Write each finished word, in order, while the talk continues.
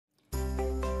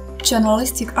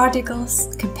journalistic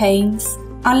articles, campaigns,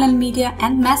 online media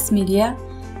and mass media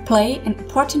play an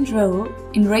important role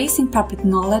in raising public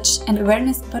knowledge and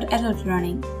awareness about adult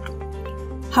learning.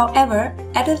 However,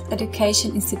 adult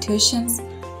education institutions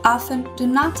often do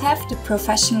not have the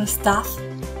professional staff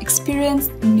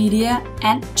experienced in media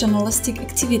and journalistic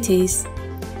activities.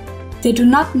 They do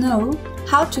not know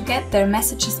how to get their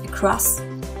messages across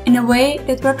in a way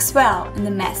that works well in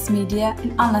the mass media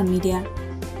and online media.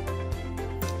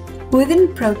 Within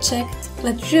the project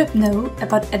Let Europe Know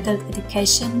About Adult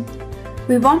Education,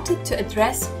 we wanted to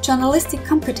address journalistic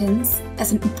competence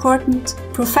as an important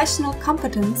professional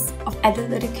competence of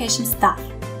adult education staff.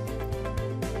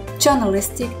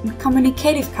 Journalistic and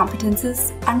communicative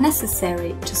competences are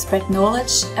necessary to spread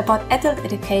knowledge about adult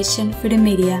education through the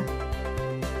media.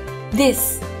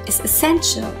 This is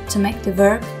essential to make the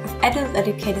work of adult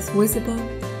educators visible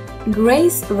and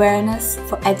raise awareness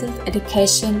for adult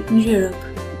education in Europe.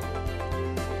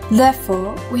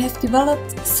 Therefore, we have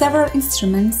developed several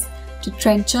instruments to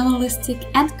train journalistic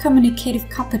and communicative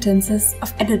competences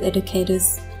of adult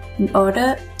educators in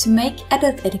order to make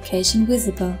adult education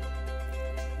visible.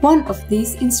 One of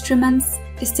these instruments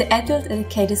is the Adult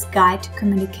Educator's Guide to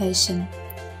Communication.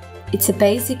 It's a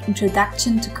basic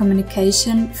introduction to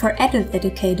communication for adult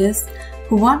educators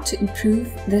who want to improve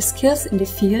their skills in the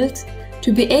field,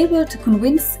 to be able to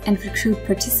convince and recruit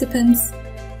participants,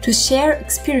 to share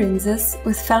experiences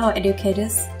with fellow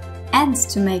educators, and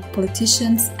to make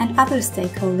politicians and other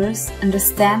stakeholders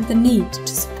understand the need to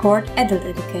support adult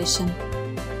education.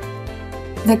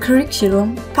 The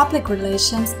curriculum, Public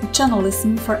Relations and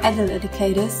Journalism for Adult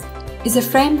Educators is a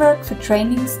framework for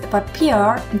trainings about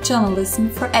PR and journalism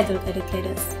for adult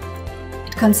educators.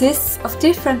 It consists of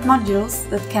different modules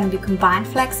that can be combined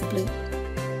flexibly.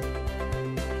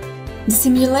 The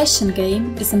simulation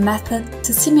game is a method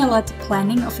to simulate the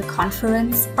planning of a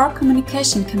conference or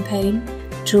communication campaign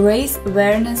to raise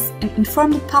awareness and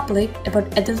inform the public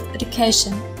about adult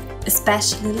education,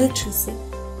 especially literacy.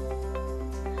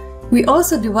 We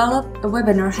also developed a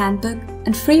Webinar Handbook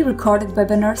and free recorded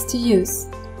webinars to use.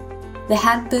 The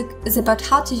handbook is about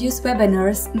how to use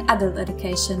webinars in adult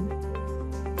education.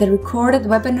 The recorded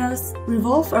webinars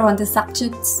revolve around the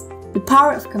subjects the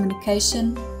power of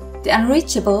communication, the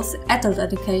unreachables in adult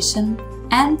education,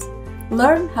 and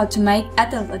learn how to make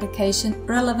adult education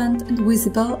relevant and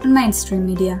visible in mainstream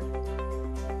media.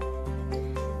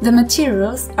 The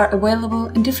materials are available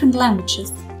in different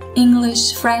languages: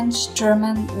 English, French,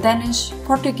 German, Danish,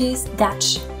 Portuguese,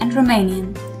 Dutch and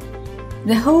Romanian.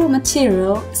 The whole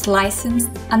material is licensed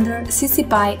under CC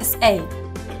BY SA,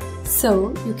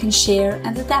 so you can share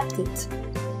and adapt it.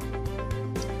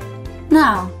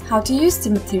 Now, how to use the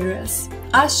materials.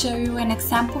 I'll show you an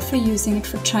example for using it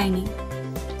for training.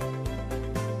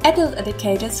 Adult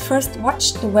educators first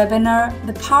watch the webinar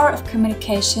The Power of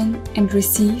Communication and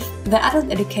receive the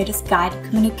Adult Educator's Guide to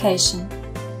Communication.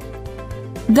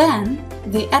 Then,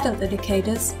 the adult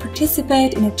educators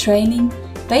participate in a training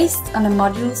based on the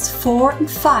modules 4 and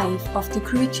 5 of the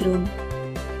curriculum.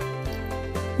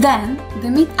 Then, they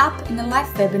meet up in a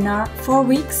live webinar 4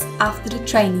 weeks after the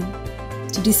training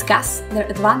to discuss their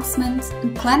advancements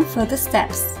and plan further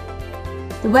steps.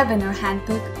 The Webinar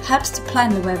Handbook helps to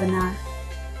plan the webinar.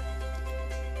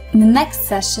 In the next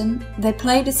session, they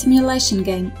play the simulation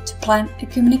game to plan a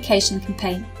communication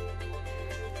campaign.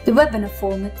 The webinar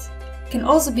format can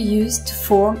also be used to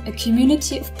form a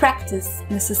community of practice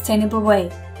in a sustainable way.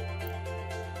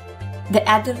 The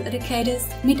adult educators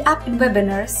meet up in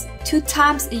webinars 2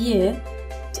 times a year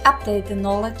to update their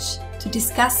knowledge, to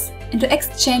discuss and to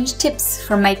exchange tips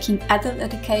for making adult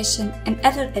education and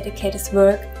adult educators'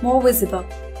 work more visible.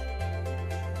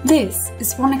 This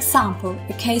is one example,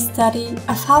 a case study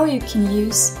of how you can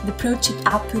use the project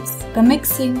outputs by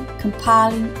mixing,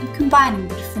 compiling and combining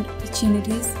the different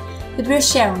opportunities that we're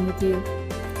sharing with you.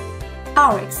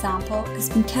 Our example has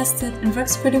been tested and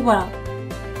works pretty well.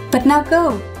 But now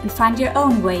go and find your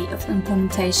own way of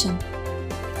implementation.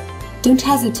 Don't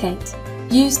hesitate.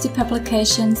 Use the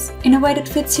publications in a way that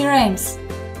fits your aims.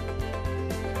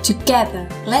 Together,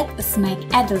 let us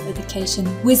make adult education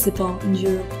visible in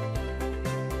Europe.